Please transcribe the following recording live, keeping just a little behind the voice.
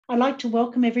I'd like to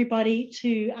welcome everybody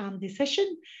to this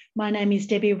session. My name is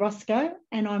Debbie Roscoe,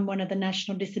 and I'm one of the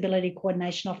National Disability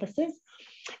Coordination Officers.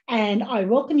 And I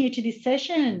welcome you to this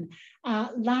session,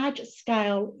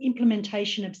 large-scale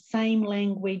implementation of same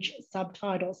language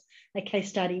subtitles, a case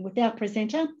study with our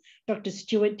presenter, Dr.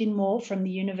 Stuart Dinmore from the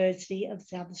University of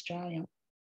South Australia.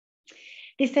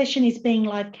 This session is being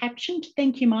live captioned.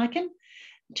 Thank you, Maiken.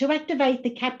 To activate the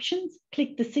captions,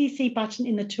 click the CC button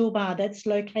in the toolbar that's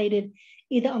located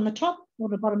either on the top or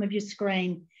the bottom of your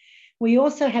screen. We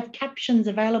also have captions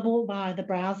available via the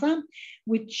browser,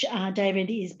 which David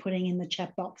is putting in the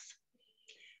chat box.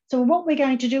 So what we're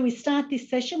going to do is start this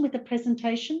session with a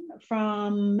presentation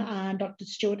from Dr.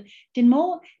 Stuart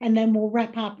Dinmore, and then we'll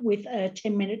wrap up with a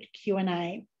 10-minute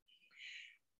Q&A.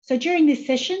 So during this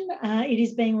session, it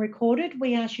is being recorded.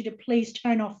 We ask you to please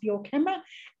turn off your camera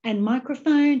and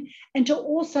microphone, and to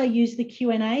also use the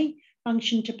Q&A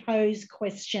function to pose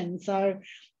questions. So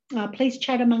please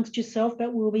chat amongst yourself,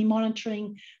 but we'll be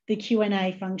monitoring the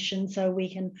Q&A function so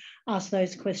we can ask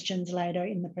those questions later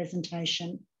in the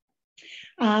presentation.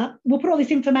 We'll put all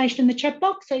this information in the chat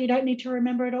box so you don't need to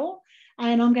remember it all.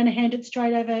 And I'm going to hand it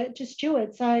straight over to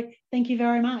Stuart. So thank you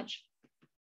very much.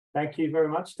 Thank you very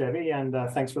much, Debbie, and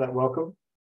thanks for that welcome.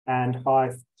 And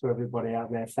hi to everybody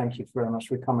out there. Thank you very much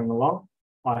for coming along.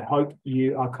 I hope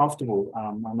you are comfortable.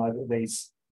 I know that these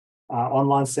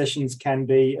online sessions can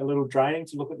be a little draining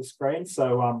to look at the screen,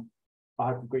 so I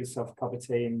hope you've got yourself a cup of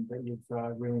tea and that you've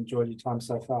really enjoyed your time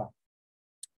so far.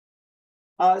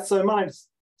 So my name's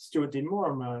Stuart Dinmore.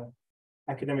 I'm an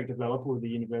academic developer with the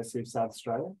University of South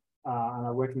Australia, and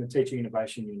I work in the Teaching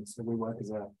Innovation Unit. So we work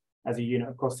as a unit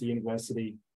across the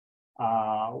university,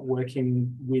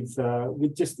 working with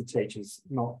just the teachers,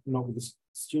 not with the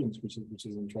students, which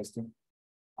is interesting.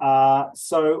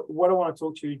 So what I want to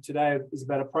talk to you today is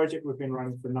about a project we've been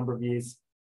running for a number of years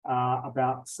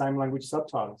about same language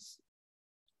subtitles.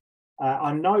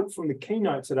 I note from the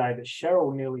keynote today that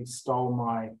Cheryl nearly stole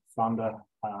my thunder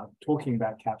talking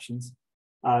about captions.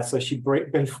 So she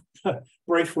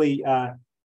briefly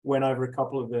went over a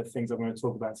couple of the things I'm going to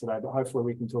talk about today, but hopefully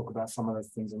we can talk about some of those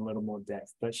things in a little more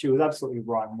depth. But she was absolutely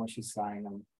right in what she's saying.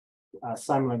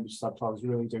 Same language subtitles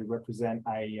really do represent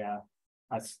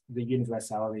the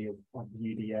universality of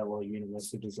UDL or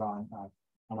universal design.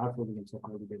 And hopefully we can talk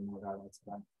a little bit more about that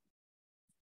today.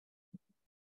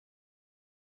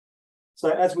 So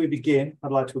as we begin,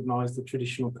 I'd like to acknowledge the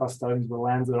traditional custodians of the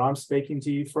lands that I'm speaking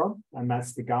to you from, and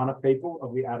that's the Kaurna people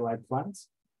of the Adelaide Plains.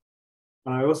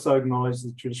 And I also acknowledge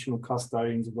the traditional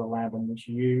custodians of the land on which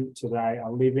you today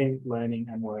are living, learning,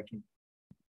 and working.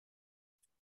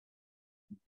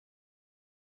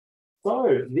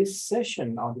 So this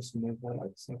session, I'll just move that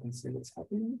over so I can see what's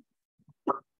happening.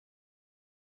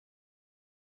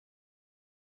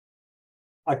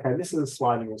 Okay, this is a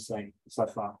slide you're seeing so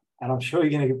far, and I'm sure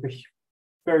you're going to be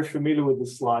very familiar with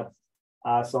this slide.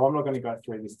 So I'm not going to go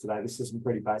through this today. This is some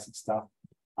pretty basic stuff.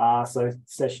 So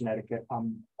session etiquette,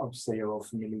 obviously you're all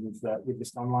familiar with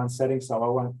this online setting, so I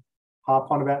won't harp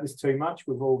on about this too much.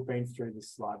 We've all been through this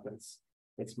slide, but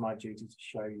it's my duty to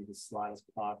show you this slide as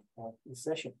part of the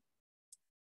session.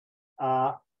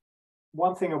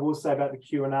 One thing I will say about the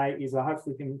Q&A is I hope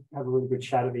we can have a really good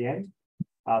chat at the end.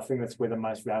 I think that's where the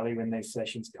most value in these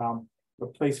sessions come.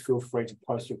 But please feel free to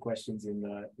post your questions in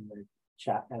the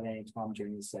chat at any time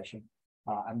during the session,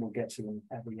 and we'll get to them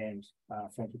at the end.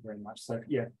 Thank you very much. So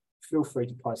yeah, feel free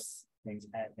to post things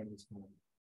at any time.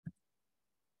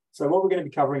 So what we're going to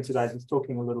be covering today is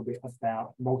talking a little bit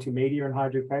about multimedia in higher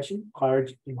education,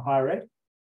 in higher ed.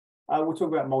 We'll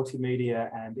talk about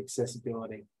multimedia and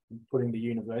accessibility, putting the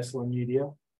universal in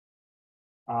UDL.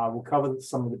 We'll cover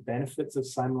some of the benefits of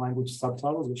same language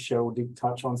subtitles, which Cheryl did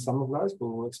touch on some of those, but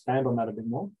we'll expand on that a bit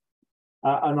more.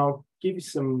 And I'll give you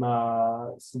some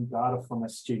data from a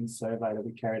student survey that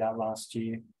we carried out last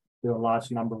year with a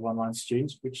large number of online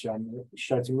students, which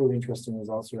showed some really interesting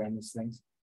results around these things.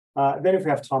 Then if we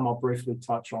have time, I'll briefly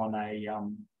touch on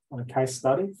a case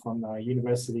study from the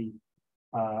University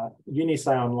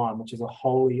UniSay Online, which is a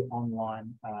wholly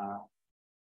online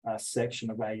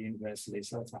section of our university.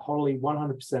 So it's a wholly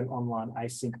 100% online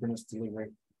asynchronous delivery,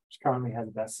 which currently has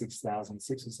about 6 or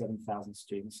 7,000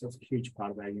 students. So it's a huge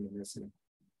part of our university.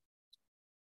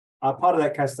 Part of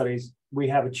that case study is we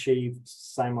have achieved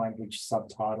same language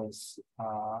subtitles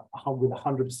with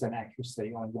 100%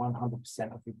 accuracy on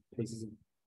 100% of the pieces of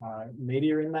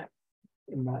media in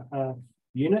that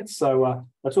unit. So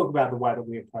I'll talk about the way that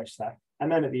we approach that.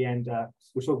 And then at the end,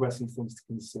 we'll talk about some things to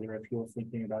consider if you're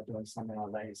thinking about doing something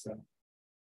like that yourself.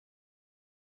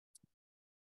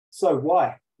 So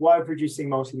why? Why producing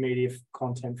multimedia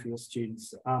content for your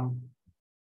students?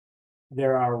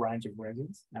 there are a range of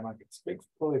reasons, and I could speak for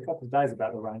probably a couple of days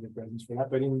about the range of reasons for that.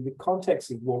 But in the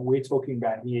context of what we're talking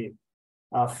about here,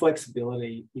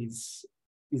 flexibility is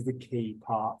the key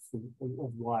part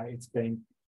of why it's been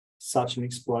such an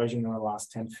explosion in the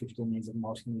last 10 to 15 years of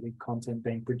multimedia content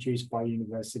being produced by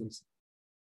universities.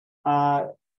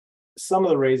 Some of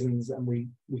the reasons, and we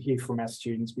hear from our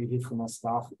students, we hear from our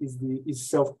staff, is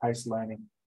self-paced learning,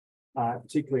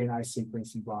 particularly in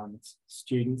asynchronous environments.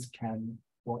 Students can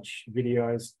watch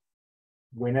videos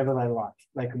whenever they like.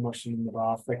 They can watch them in the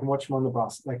bath, they can watch them on the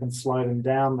bus, they can slow them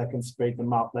down, they can speed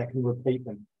them up, they can repeat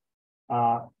them.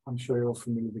 I'm sure you're all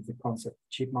familiar with the concept of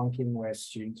chipmunking, where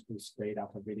students will speed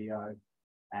up a video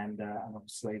and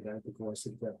obviously the voice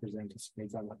of the presenter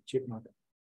speeds up like a chipmunk.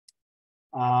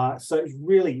 So it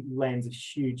really lends a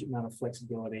huge amount of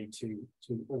flexibility to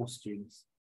all students.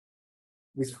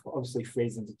 This obviously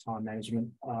feeds into time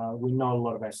management. We know a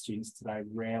lot of our students today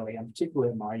rarely, and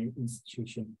particularly at my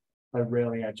institution, they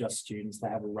rarely are just students. They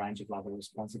have a range of other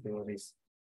responsibilities.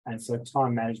 And so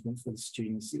time management for the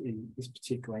students is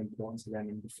particularly important to them.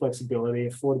 And the flexibility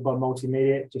afforded by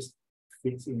multimedia just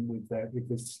fits in with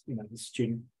this, the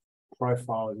student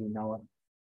profile as we know it.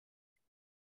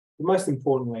 But most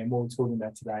importantly, and what we're talking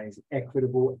about today, is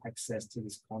equitable access to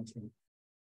this content.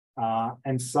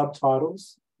 And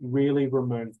subtitles really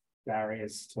remove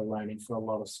barriers to learning for a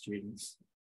lot of students.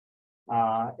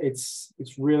 It's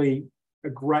really a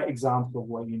great example of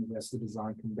what university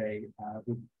design can be.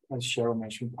 As Cheryl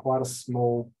mentioned, quite a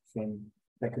small thing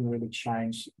that can really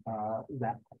change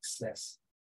that access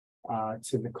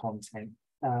to the content.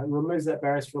 It removes that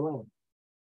barriers for learning.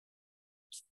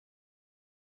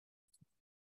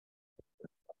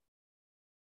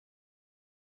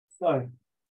 So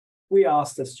we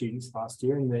asked our students last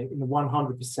year in the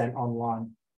 100%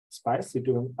 online space, who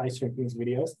do asynchronous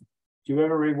videos, do you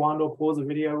ever rewind or pause a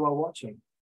video while watching?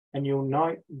 And you'll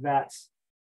note that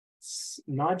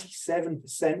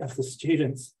 97% of the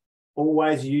students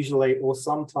always, usually, or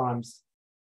sometimes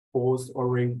paused or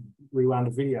rewound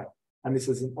a video. And this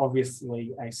is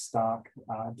obviously a stark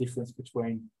difference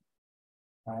between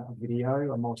a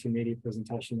video, a multimedia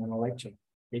presentation, and a lecture.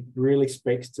 It really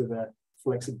speaks to the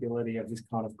flexibility of this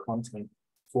kind of content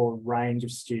for a range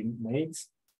of student needs.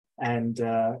 And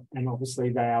obviously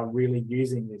they are really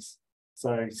using this.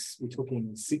 So we're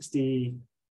talking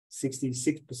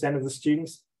 66% of the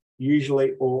students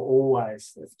usually or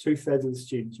always, that's 2/3 of the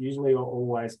students usually or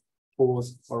always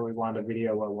pause or rewind a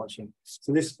video while watching.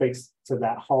 So this speaks to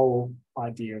that whole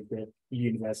idea of the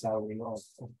universality of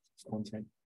content.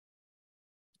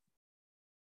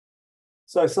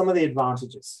 So some of the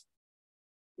advantages.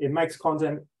 It makes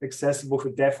content accessible for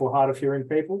deaf or hard of hearing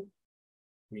people.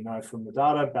 We know from the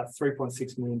data about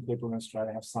 3.6 million people in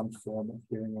Australia have some form of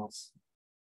hearing loss.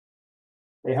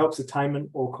 It helps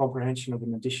attainment or comprehension of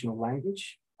an additional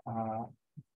language.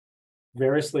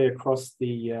 Variously across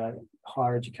the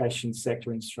higher education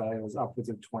sector in Australia, there's upwards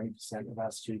of 20% of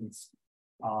our students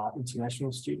are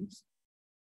international students.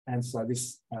 And so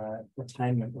this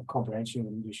attainment or comprehension of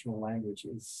an additional language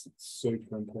is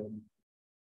super important.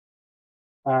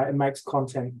 It makes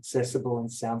content accessible in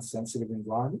sound-sensitive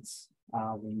environments.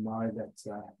 We know that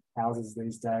houses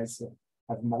these days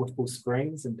have multiple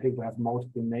screens and people have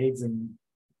multiple needs and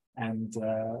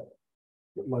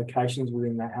locations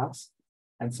within that house.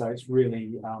 And so it's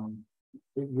really,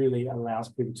 it really allows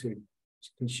people to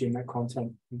consume that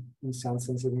content in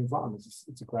sound-sensitive environments.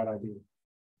 It's a great idea.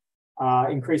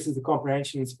 Increases the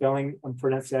comprehension and spelling and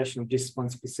pronunciation of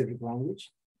discipline-specific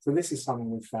language. So this is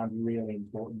something we've found really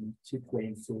important, particularly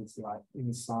in fields like in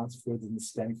the science fields and the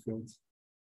STEM fields,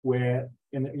 where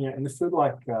in the field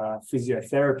like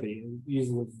physiotherapy, it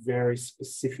uses a very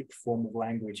specific form of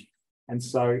language. And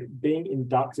so being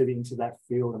inducted into that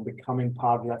field and becoming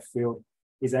part of that field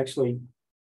is actually,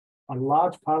 a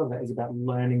large part of that is about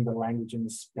learning the language and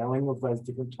the spelling of those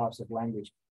different types of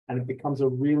language. And it becomes a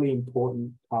really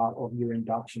important part of your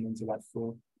induction into that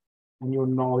field and your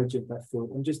knowledge of that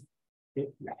field. And just,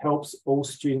 it helps all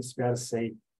students be able to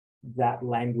see that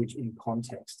language in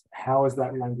context. How is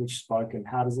that language spoken?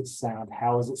 How does it sound?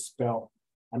 How is it spelled?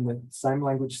 And the same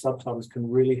language subtitles can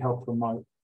really help promote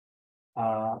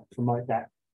that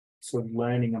sort of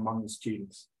learning among the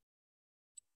students.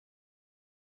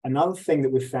 Another thing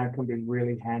that we found can be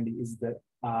really handy is that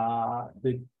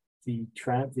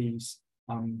these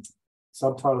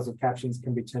subtitles or captions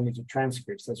can be turned into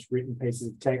transcripts. That's written pieces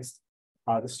of text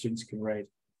that students can read.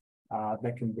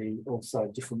 That can be also a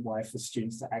different way for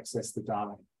students to access the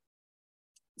data.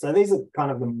 So these are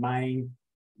kind of the main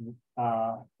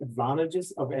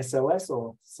advantages of SLS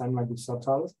or same language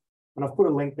subtitles. And I've put a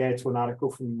link there to an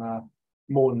article from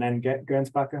Morton and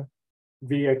Gernsbacher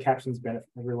video captions benefit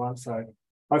everyone. So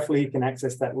hopefully you can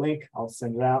access that link. I'll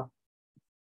send it out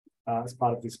as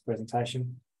part of this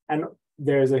presentation. And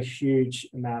there is a huge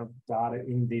amount of data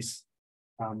in this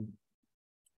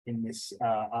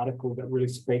article that really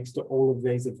speaks to all of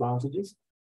these advantages.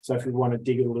 So if we want to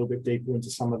dig a little bit deeper into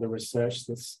some of the research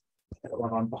that's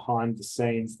going on behind the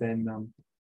scenes, then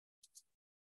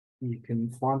you can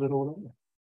find it all there.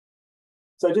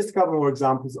 So just a couple more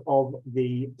examples of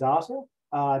the data.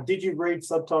 Did you read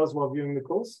subtitles while viewing the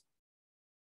course?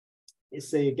 You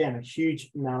see, again, a huge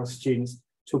amount of students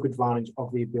took advantage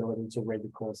of the ability to read the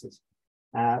courses,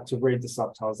 to read the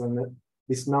subtitles. And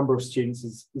this number of students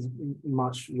is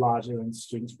much larger than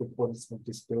students reported of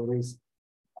disabilities.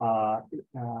 So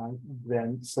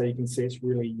you can see it's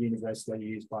really universally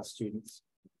used by students.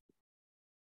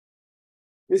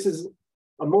 This is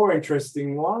a more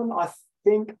interesting one, I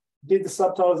think. Did the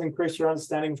subtitles increase your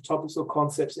understanding of topics or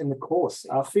concepts in the course?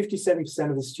 57%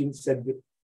 of the students said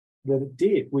that it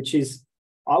did, which is,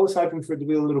 I was hoping for it to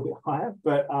be a little bit higher,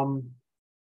 but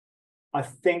I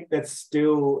think that's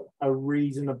still a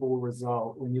reasonable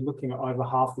result when you're looking at over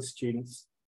half the students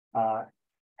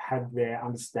had their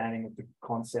understanding of the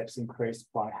concepts increased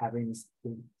by having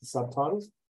the subtitles.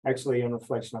 Actually, on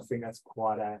reflection, I think that's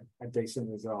quite a decent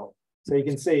result. So you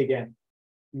can see again,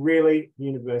 really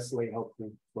universally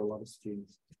helpful for a lot of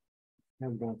students. How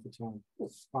are we going for time?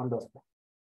 Wonderful.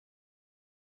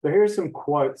 So here are some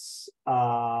quotes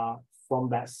from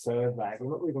that survey. We're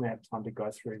not really going to have time to go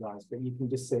through those, but you can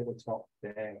just see at the top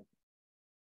there.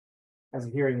 As a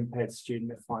hearing impaired student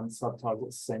that finds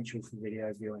subtitles essential for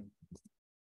video viewing.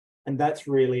 And that's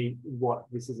really what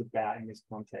this is about in this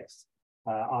context.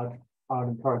 I'd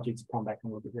encourage you to come back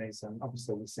and look at these, and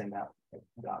obviously we'll send out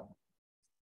data.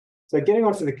 So getting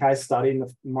onto the case study in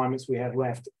the moments we have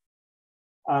left,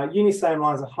 Uni Same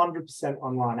Line is 100%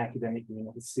 online academic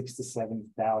unit with 6,000 to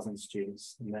 7,000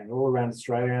 students. And they're all around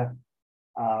Australia,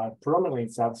 predominantly in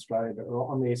South Australia, but we're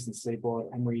on the Eastern Seaboard,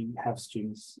 and we have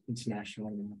students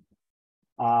internationally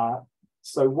now.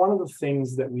 So one of the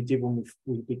things that we did when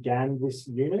we began this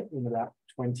unit in about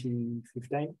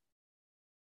 2015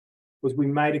 was we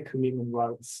made a commitment right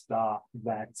at the start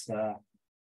that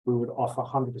we would offer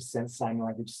 100% same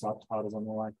language subtitles on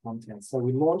all our content. So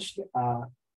we launched a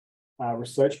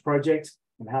research project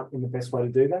and how in the best way to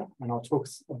do that. And I'll talk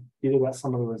a bit about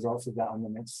some of the results of that on the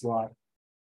next slide.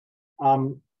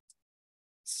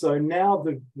 So now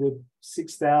the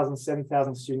 6,000,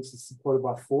 7,000 students are supported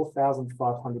by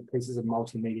 4,500 pieces of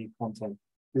multimedia content.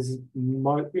 This is, in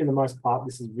the most part,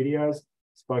 this is videos,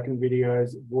 spoken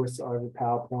videos, voice-over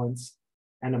PowerPoints,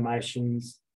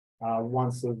 animations,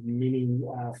 one sort of mini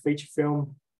feature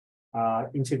film,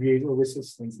 interviews, all this sort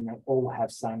of things, and they all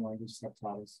have same language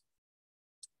subtitles.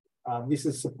 This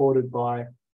is supported by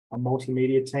a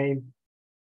multimedia team,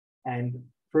 and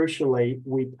crucially,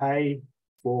 we pay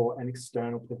for an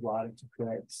external provider to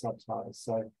create the subtitles.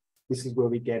 So this is where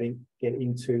we get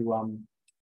into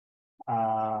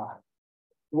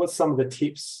what's some of the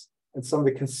tips and some of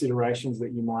the considerations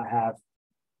that you might have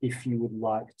if you would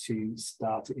like to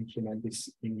start to implement this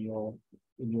in your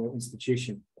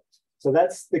institution. So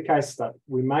that's the case study.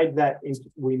 We made that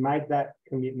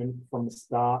commitment from the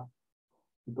start.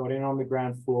 We got in on the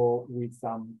ground floor with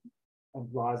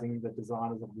advising the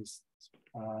designers of this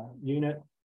unit,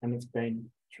 and it's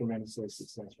been tremendously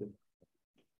successful.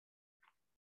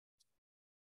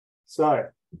 So,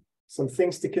 some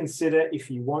things to consider if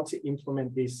you want to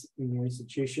implement this in your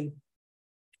institution.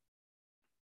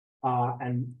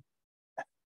 And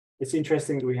it's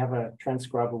interesting that we have a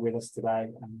transcriber with us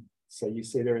today. So you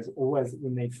see there is always the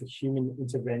need for human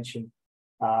intervention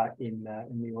in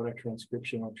the auto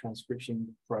transcription or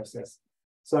transcription process.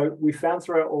 So we found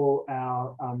through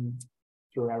our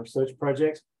research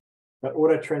projects that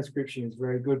auto transcription is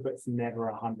very good, but it's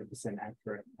never 100%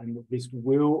 accurate. And this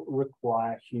will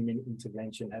require human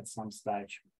intervention at some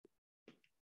stage.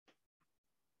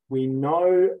 We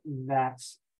know that,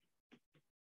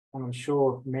 and I'm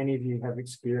sure many of you have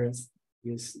experienced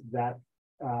this, that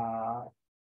the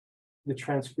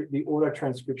auto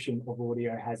transcription of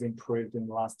audio has improved in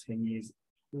the last 10 years,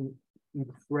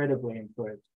 incredibly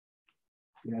improved.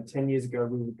 10 years ago,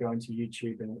 we would go into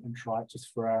YouTube and try it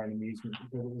just for our own amusement,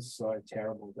 because it was so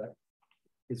terrible. But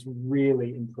it's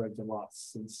really improved a lot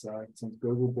since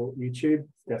Google bought YouTube.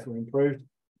 It's definitely improved.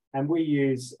 And we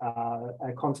use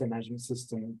a content management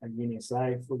system at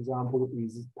UniSA, for example,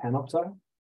 is Panopto.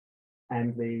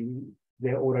 And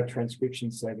their auto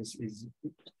transcription service is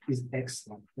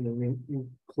excellent. And it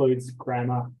includes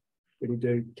grammar. It'll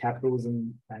do capitals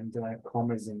and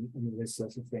commas and all these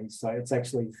sorts of things. So it's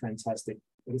actually fantastic.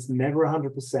 But it's never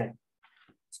 100%.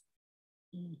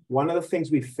 One of the things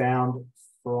we found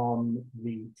from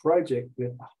the project,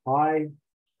 with high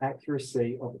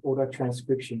accuracy of auto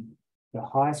transcription, the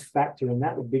highest factor in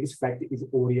that, the biggest factor, is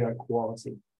audio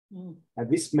quality. Now,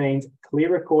 this means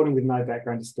clear recording with no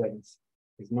background disturbance.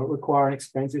 It does not require an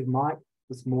expensive mic.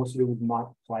 It's more to do with mic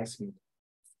placement.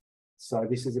 So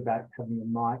this is about having the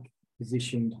mic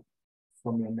positioned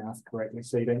from your mouth correctly,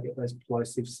 so you don't get those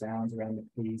plosive sounds around the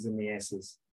P's and the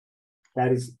S's.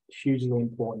 That is hugely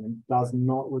important and does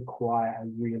not require a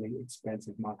really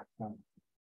expensive microphone.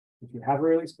 If you have a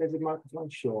really expensive microphone,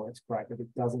 sure, it's great, but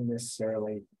it doesn't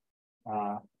necessarily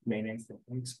mean anything.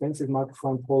 An expensive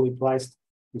microphone poorly placed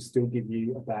will still give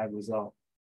you a bad result.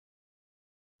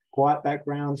 Quiet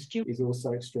background is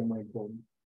also extremely important.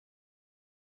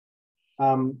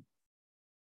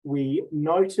 We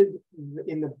noted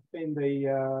in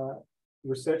the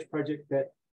research project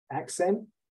that accent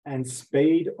and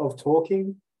speed of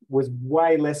talking was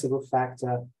way less of a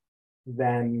factor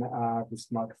than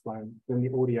this microphone, than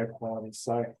the audio quality.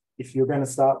 So if you're going to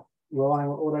start relying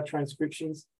on auto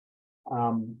transcriptions,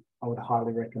 I would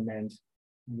highly recommend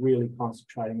really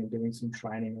concentrating and doing some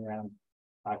training around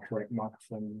correct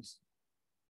microphone use.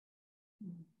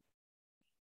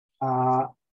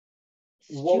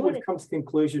 What we've come to the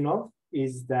conclusion of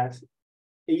is that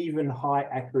even high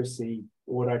accuracy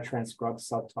auto transcribed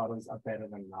subtitles are better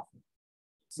than nothing.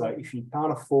 So if you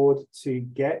can't afford to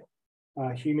get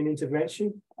human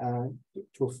intervention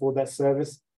to afford that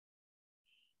service,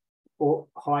 or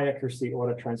high accuracy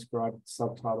auto transcribed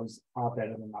subtitles are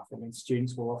better than nothing, and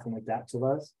students will often adapt to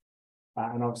those.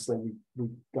 And obviously we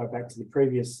go back to the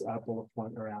previous bullet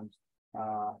point around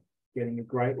getting a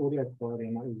great audio quality,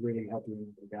 and that will really help you in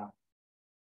that regard.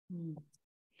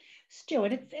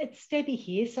 Stuart, it's Debbie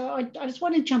here. So I just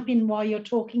want to jump in while you're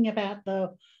talking about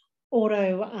the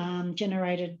auto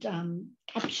generated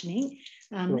captioning.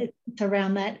 Sure. It's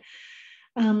around that.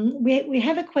 We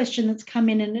have a question that's come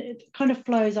in, and it kind of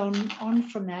flows on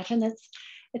from that. And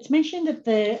it's mentioned that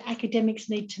the academics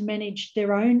need to manage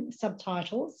their own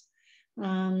subtitles,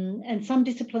 and some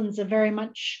disciplines are very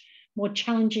much more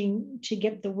challenging to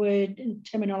get the word and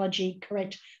terminology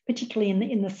correct, particularly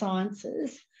in the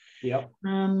sciences. Yeah.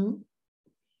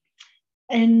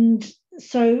 And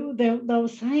so they were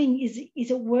saying,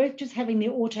 is it worth just having the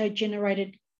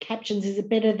auto-generated captions? Is it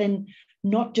better than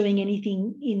not doing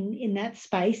anything in that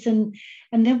space? And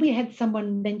then we had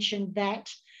someone mention that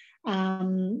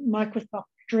Microsoft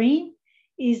Stream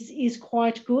is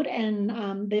quite good,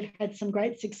 and they've had some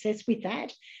great success with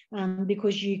that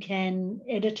because you can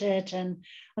edit it, and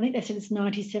I think they said it's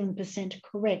 97%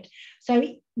 correct.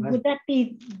 So would that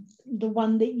be the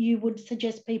one that you would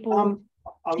suggest people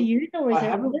to use, or is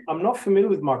I'm not familiar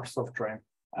with Microsoft Stream.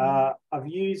 I've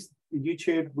used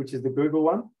YouTube, which is the Google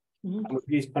one. I've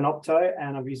used Panopto,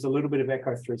 and I've used a little bit of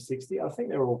Echo 360. I think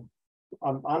they're all,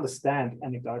 I understand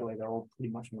anecdotally, they're all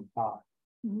pretty much on par.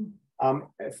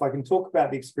 If I can talk about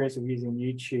the experience of using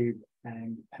YouTube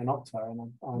and Panopto,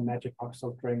 and I imagine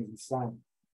Microsoft Stream is the same.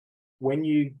 When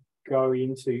you go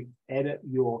in to edit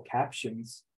your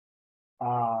captions,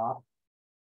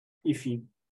 if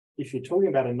you're talking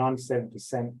about a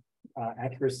 97%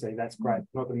 accuracy, that's great.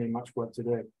 Not going to be much work to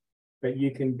do, but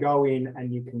you can go in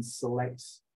and you can select.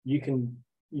 You can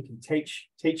teach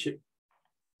it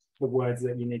the words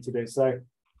that you need to do. So,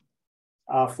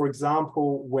 for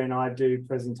example, when I do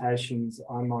presentations,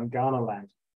 I'm on Ghana land,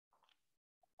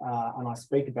 and I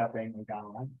speak about being on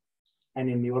Ghana land, and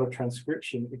in the auto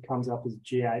transcription, it comes up as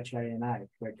GHANA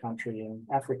for a country in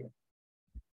Africa.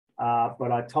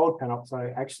 But I told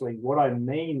Panopto, actually, what I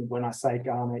mean when I say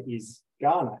Ghana is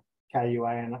Ghana,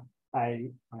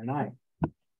 K-U-A-N-A,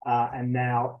 and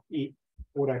now it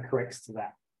auto-corrects to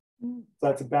that. So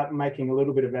it's about making a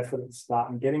little bit of effort at the start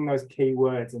and getting those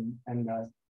keywords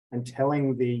and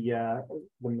telling the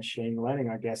machine learning,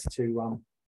 I guess, to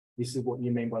this is what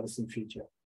you mean by this in future.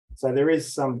 So there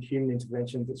is some human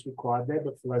intervention that's required there,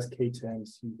 but for those key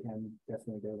terms, you can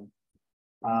definitely do them.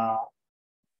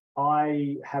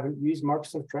 I haven't used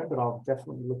Microsoft Stream, but I'll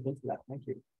definitely look into that. Thank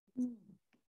you.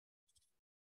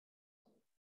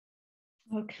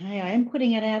 Okay, I am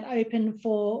putting it out open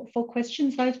for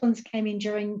questions. Those ones came in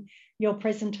during your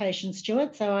presentation,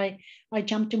 Stuart, so I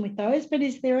jumped in with those. But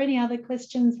is there any other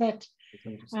questions that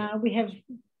we have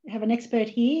an expert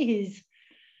here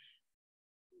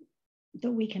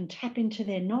that we can tap into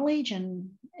their knowledge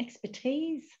and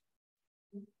expertise?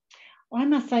 I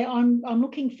must say I'm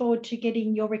looking forward to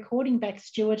getting your recording back,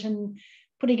 Stuart, and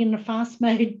putting in a fast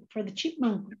mode for the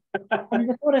chipmunk.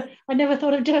 I never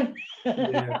thought of doing that.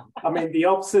 Yeah. I mean, the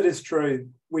opposite is true.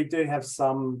 We do have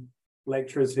some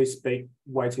lecturers who speak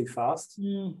way too fast.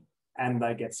 and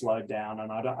they get slowed down. And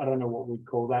I don't know what we'd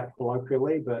call that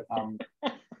colloquially, but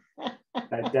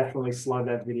they definitely slow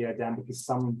that video down, because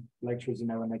some lecturers,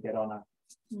 when they get on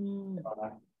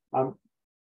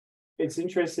it's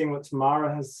interesting what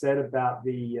Tamara has said about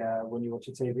the when you watch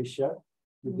a TV show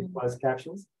with the closed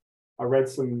captions. I read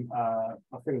some, I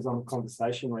think it was on a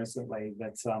conversation recently,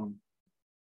 that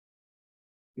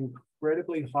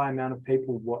incredibly high amount of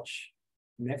people watch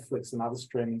Netflix and other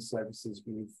streaming services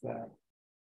with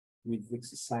the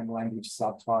same language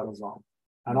subtitles on.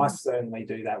 And I certainly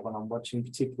do that when I'm watching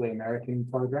particularly American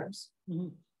programs,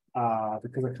 because I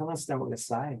can't understand what they're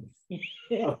saying.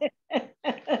 It's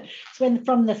when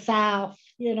from the South,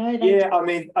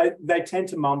 they tend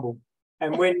to mumble.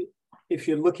 And if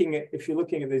you're looking at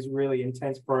these really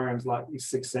intense programs like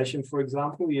Succession, for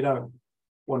example, you don't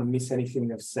want to miss anything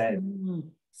they've said.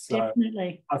 So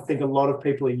definitely. I think a lot of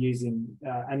people are using,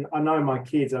 and I know my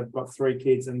kids, I've got 3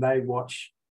 kids, and they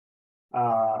watch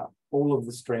all of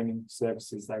the streaming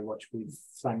services they watch with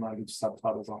same language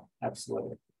subtitles on.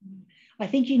 Absolutely. I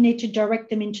think you need to direct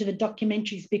them into the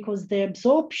documentaries, because the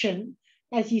absorption,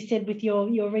 as you said with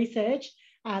your research,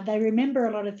 they remember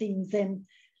a lot of things, and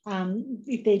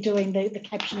if they're doing the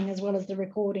captioning as well as the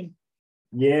recording.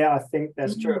 Yeah, I think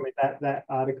that's true. I mean, that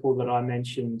article that I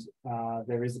mentioned,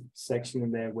 there is a section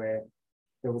in there where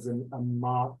there was a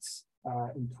marked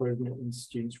improvement in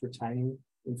students retaining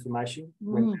information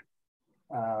when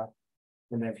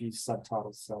they've used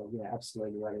subtitles. So yeah,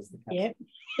 absolutely, that is the case.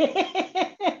 Yep.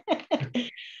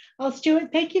 Oh,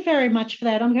 Stuart, thank you very much for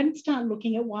that. I'm going to start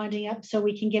looking at winding up so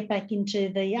we can get back into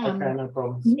the no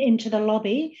problems. into the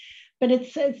lobby. But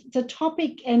it's a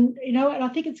topic, and and I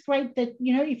think it's great that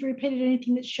if you repeated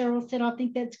anything that Cheryl said, I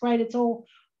think that's great. It's all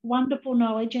wonderful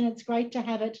knowledge, and it's great to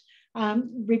have it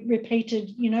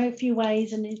repeated, a few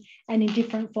ways and in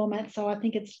different formats. So I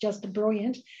think it's just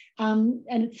brilliant, and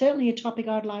it's certainly a topic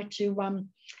I'd like to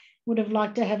would have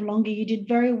liked to have longer. You did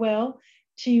very well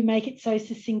to make it so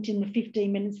succinct in the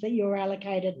 15 minutes that you're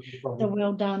allocated. So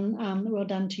well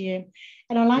done to you.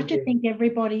 And I'd like to thank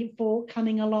everybody for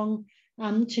coming along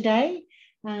today.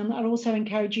 I'd also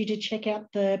encourage you to check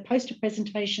out the poster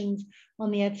presentations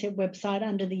on the ADCET website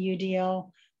under the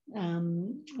UDL,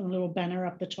 a little banner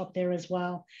up the top there as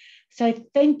well. So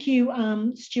thank you,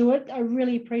 Stuart. I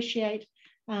really appreciate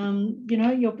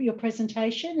your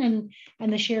presentation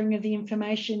and the sharing of the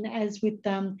information, as with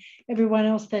everyone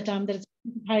else that has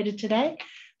participated today.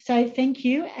 So thank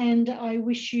you, and I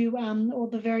wish you all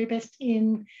the very best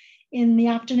in the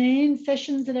afternoon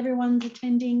sessions that everyone's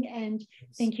attending, and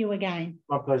thank you again.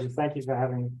 My pleasure. Thank you for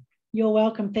having me. You're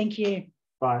welcome. Thank you.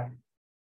 Bye.